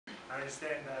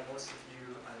understand that most of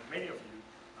you, many of you,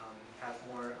 have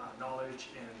more knowledge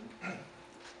and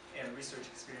research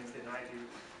experience than I do.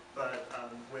 But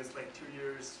with like 2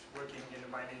 years working in the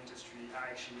mining industry,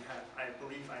 I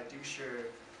believe I do share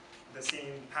the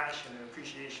same passion and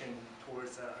appreciation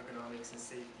towards ergonomics and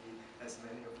safety as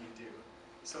many of you do.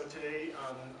 So today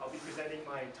I'll be presenting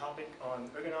my topic on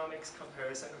ergonomics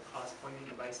comparison across pointing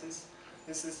devices.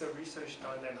 This is a research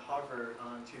done at Harvard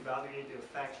to evaluate the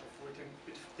effect of 14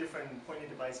 different pointing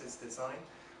devices design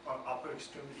on upper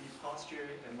extremity posture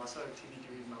and muscle activity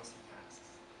during mousing tasks.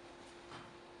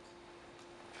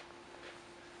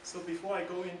 So before I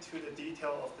go into the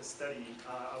detail of the study,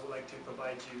 I would like to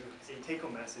provide you a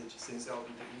take-home message since I'll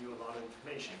be giving you a lot of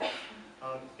information.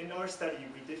 In our study,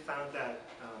 we did found that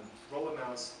roller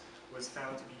mouse was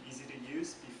found to be easy to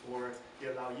use before they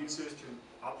allow users to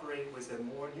operate with a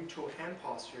more neutral hand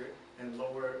posture and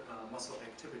lower muscle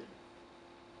activity.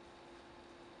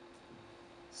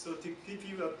 So to give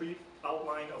you a brief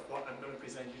outline of what I'm going to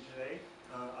present you today,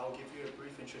 I'll give you a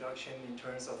brief introduction in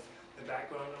terms of the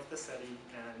background of the study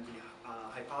and the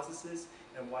hypothesis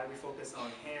and why we focus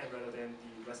on hand rather than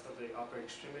the rest of the upper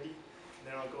extremity. And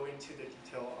then I'll go into the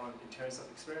detail in terms of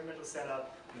experimental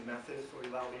setup, the method for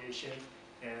evaluation,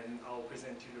 and I'll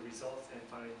present you the results and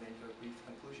finally make a brief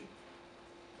conclusion.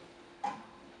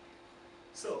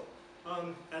 So,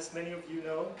 as many of you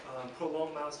know,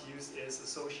 prolonged mouse use is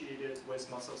associated with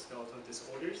musculoskeletal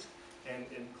disorders and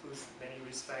includes many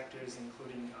risk factors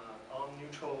including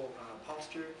unneutral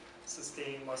posture,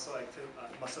 sustained muscle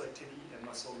activity and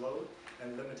muscle load,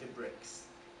 and limited breaks.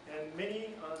 And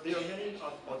there are many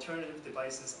alternative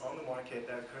devices on the market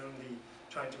that are currently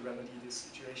trying to remedy this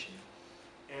situation.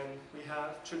 And we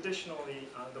have traditionally,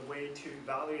 the way to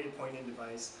evaluate a pointing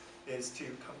device is to,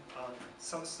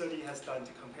 some study has done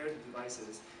to compare the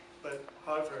devices, but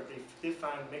however, they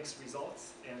found mixed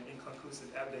results and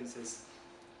inconclusive evidences.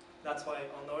 That's why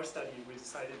on our study, we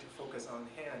decided to focus on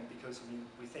hand because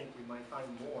we think we might find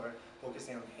more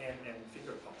focusing on hand and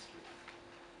finger posture.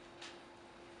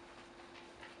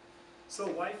 So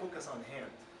why focus on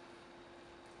hand?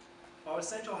 Our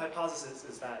central hypothesis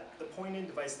is that the pointing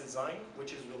device design,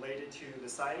 which is related to the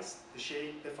size, the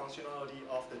shape, the functionality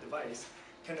of the device,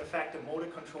 can affect the motor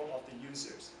control of the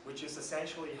users, which is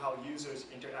essentially how users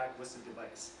interact with the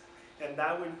device. And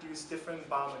that would induce different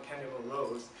biomechanical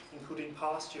loads, including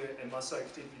posture and muscle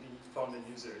activity from the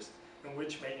users, and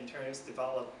which may in turn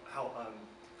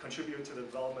contribute to the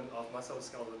development of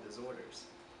musculoskeletal disorders.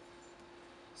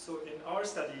 So in our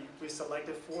study, we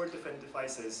selected 4 different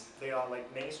devices. They are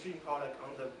like mainstream product on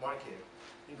the market,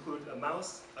 include a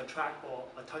mouse, a trackball,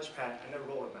 a touchpad, and a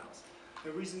roller mouse.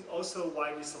 The reason also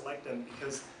why we select them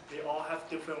because they all have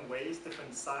different ways,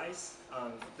 different size.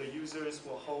 The users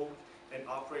will hold and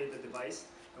operate the device,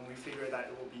 and we figure that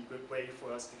it will be a good way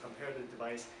for us to compare the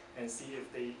device and see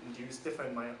if they induce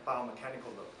different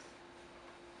biomechanical loads.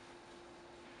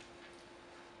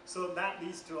 So that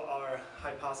leads to our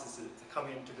hypothesis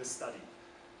coming into this study.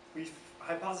 We've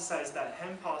hypothesized that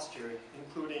hand posture,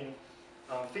 including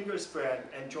finger spread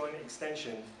and joint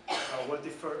extension, will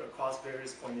differ across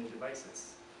various pointing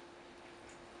devices.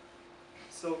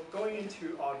 So going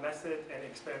into our method and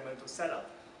experimental setup,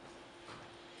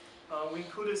 we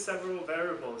included several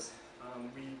variables.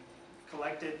 We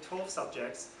collected 12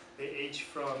 subjects. They age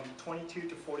from 22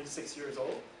 to 46 years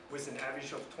old with an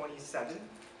average of 27.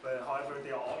 But however,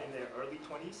 they are all in their early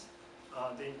 20s.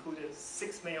 They included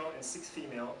 6 male and 6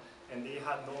 female, and they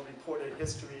had no reported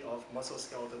history of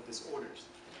musculoskeletal disorders.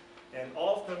 And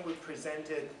all of them were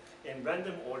presented in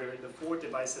random order, the 4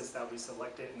 devices that we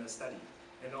selected in the study.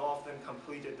 And all of them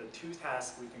completed the 2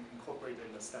 tasks we can incorporate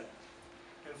in the study.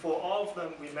 And for all of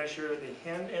them, we measured the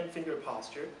hand and finger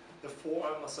posture, the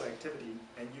forearm muscle activity,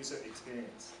 and user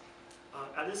experience.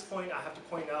 At this point, I have to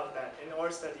point out that in our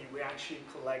study, we actually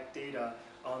collect data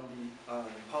on the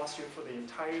posture for the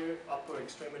entire upper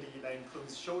extremity that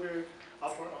includes shoulder,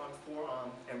 upper arm,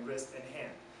 forearm, and wrist and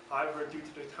hand. However, due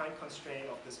to the time constraint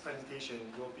of this presentation,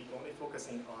 we'll be only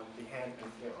focusing on the hand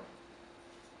and forearm.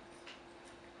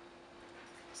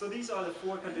 So these are the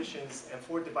 4 conditions and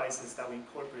 4 devices that we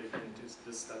incorporated into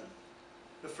this study.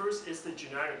 The first is the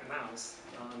generic mouse.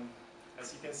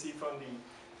 As you can see from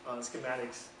the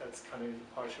schematics, that's kind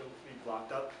of partially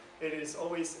blocked up. It is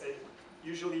always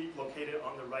usually located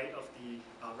on the right of the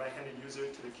right-handed user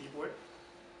to the keyboard.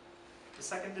 The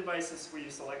second device we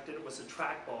selected was a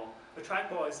trackball. A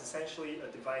trackball is essentially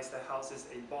a device that houses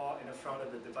a ball in the front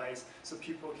of the device so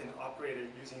people can operate it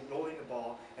using rolling the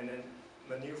ball and then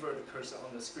maneuver the cursor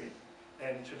on the screen.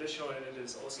 And traditionally, it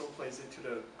is also placed to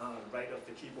the right of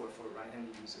the keyboard for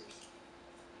right-handed users.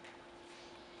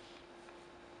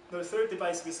 The third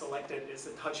device we selected is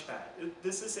the touchpad.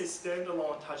 This is a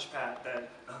standalone touchpad that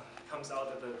comes out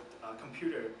of the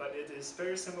computer, but it is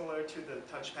very similar to the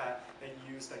touchpad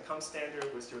that comes standard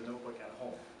with your notebook at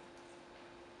home.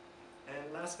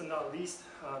 And last but not least,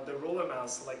 the roller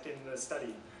mouse selected in the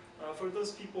study. For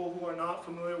those people who are not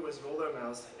familiar with roller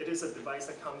mouse, it is a device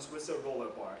that comes with a roller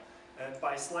bar. And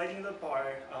by sliding the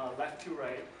bar left to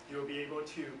right, you'll be able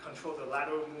to control the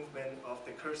lateral movement of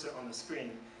the cursor on the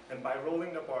screen. And by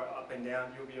rolling the bar up and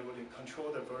down, you'll be able to control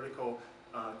the vertical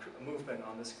movement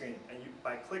on the screen. And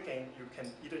by clicking, you can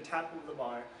either tap with the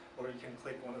bar, or you can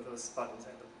click one of those buttons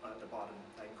at the bottom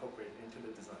that incorporate into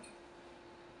the design.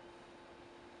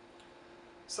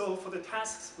 So for the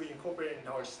tasks we incorporated in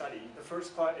our study, the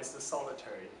first part is the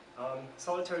solitary.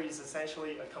 Solitary is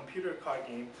essentially a computer card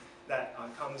game that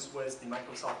comes with the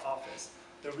Microsoft Office.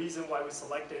 The reason why we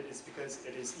selected is because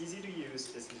it is easy to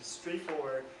use, it's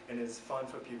straightforward, and it's fun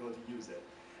for people to use it.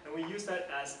 And we use that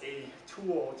as a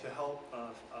tool to help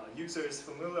users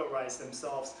familiarize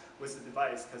themselves with the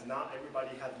device, because not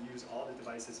everybody have used all the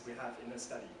devices we have in the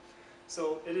study.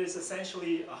 So it is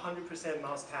essentially a 100%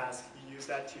 mouse task. You use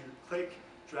that to click,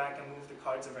 drag, and move the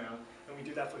cards around, and we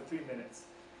do that for 3 minutes.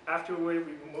 Afterward,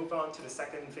 we will move on to the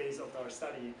second phase of our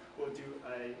study. We'll do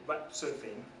a web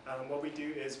surfing. What we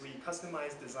do is we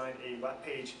design a web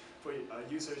page for a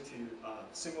user to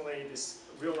simulate this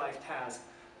real-life task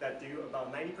that do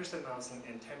about 90% mousing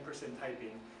and 10%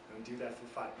 typing, and we do that for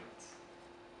 5 minutes.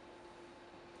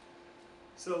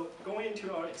 So going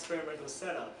into our experimental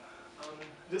setup,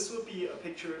 this will be a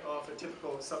picture of a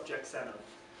typical subject setup.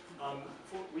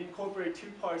 We incorporate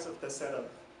 2 parts of the setup.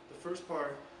 The first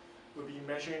part will be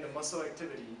measuring the muscle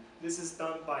activity. This is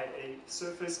done by a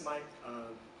surface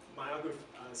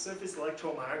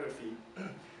electromyography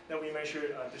that we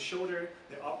measure the shoulder,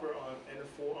 the upper arm, and the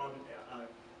forearm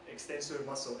extensor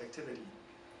muscle activity.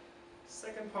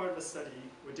 Second part of the study,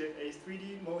 we did a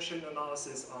 3D motion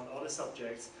analysis on all the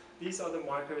subjects. These are the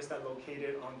markers that are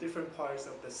located on different parts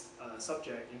of the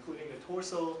subject, including the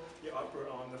torso, the upper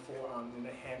arm, the forearm, and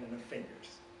the hand and the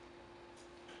fingers.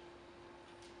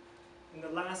 And the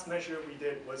last measure we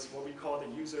did was what we call the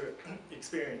user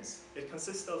experience. It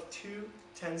consists of 2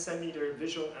 10-centimeter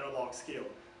visual analog scale,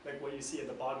 like what you see at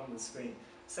the bottom of the screen.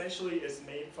 Essentially, it's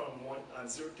made from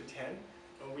 0 to 10.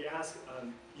 And we ask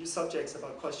subjects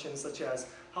about questions such as,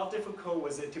 how difficult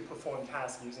was it to perform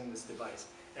tasks using this device?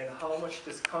 And how much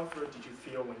discomfort did you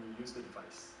feel when you used the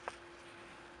device?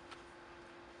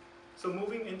 So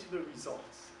moving into the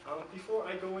results. Before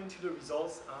I go into the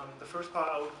results, the first part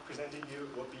I will present to you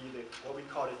will be what we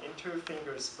call the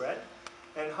inter-finger spread.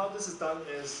 And how this is done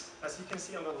is, as you can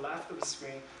see on the left of the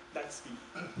screen, that's the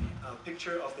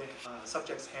picture of the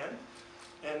subject's hand.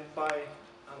 And by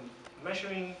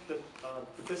measuring the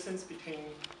distance between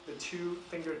the 2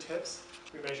 fingertips,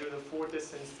 we measure the forward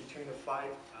distance between the 5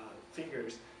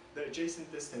 fingers. The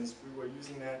adjacent distance, we were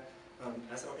using that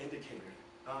as our indicator.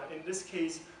 In this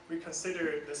case, we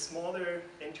consider the smaller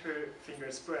inter-finger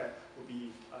spread will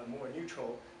be more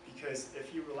neutral, because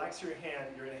if you relax your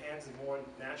hands are more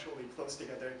naturally close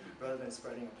together rather than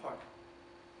spreading apart.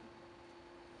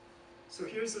 So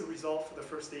here's the result for the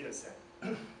first data set.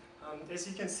 As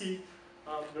you can see,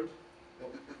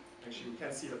 actually you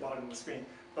can't see the bottom of the screen,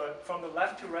 but from the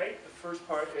left to right, the first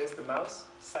part is the mouse,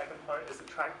 second part is the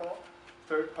trackball,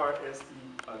 third part is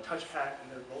the touchpad,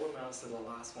 and the roller mouse is the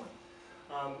last one.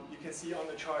 You can see on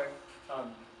the chart,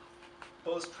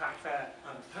 both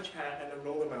touchpad and the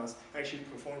roller mouse actually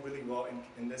perform really well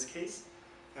in this case.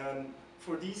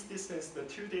 For these distance, the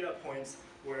 2 data points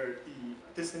were the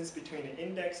distance between the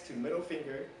index to middle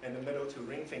finger and the middle to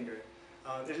ring finger.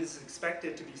 It is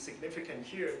expected to be significant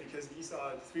here because these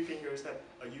are the 3 fingers that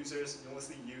users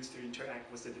mostly use to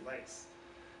interact with the device.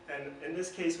 And in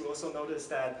this case, we also noticed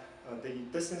that the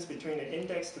distance between the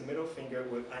index to middle finger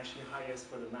was actually highest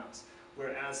for the mouse,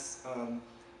 whereas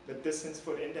the distance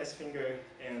for the index finger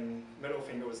and middle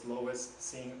finger was lowest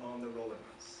seen on the roller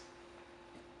mouse.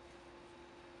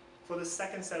 For the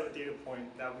second set of data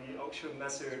point, that we actually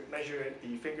measure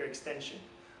the finger extension.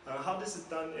 How this is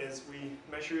done is we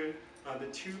measure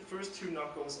the first two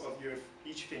knuckles of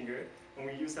each finger, and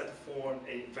we use that to form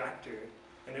a vector.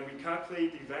 And then we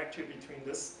calculate the vector between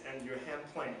this and your hand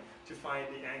plane to find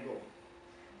the angle.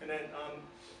 And then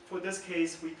for this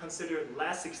case, we consider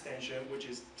less extension,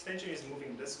 extension is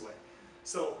moving this way.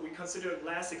 So we consider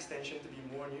less extension to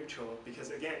be more neutral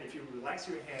because, again, if you relax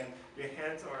your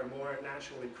hands are more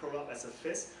naturally curled up as a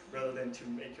fist rather than to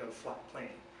make a flat plane.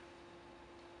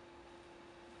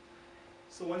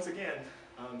 So once again,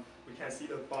 we can't see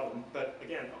the bottom, but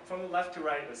again, from the left to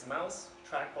right is mouse,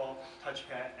 trackball,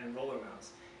 touchpad, and roller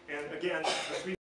mouse. And again, the three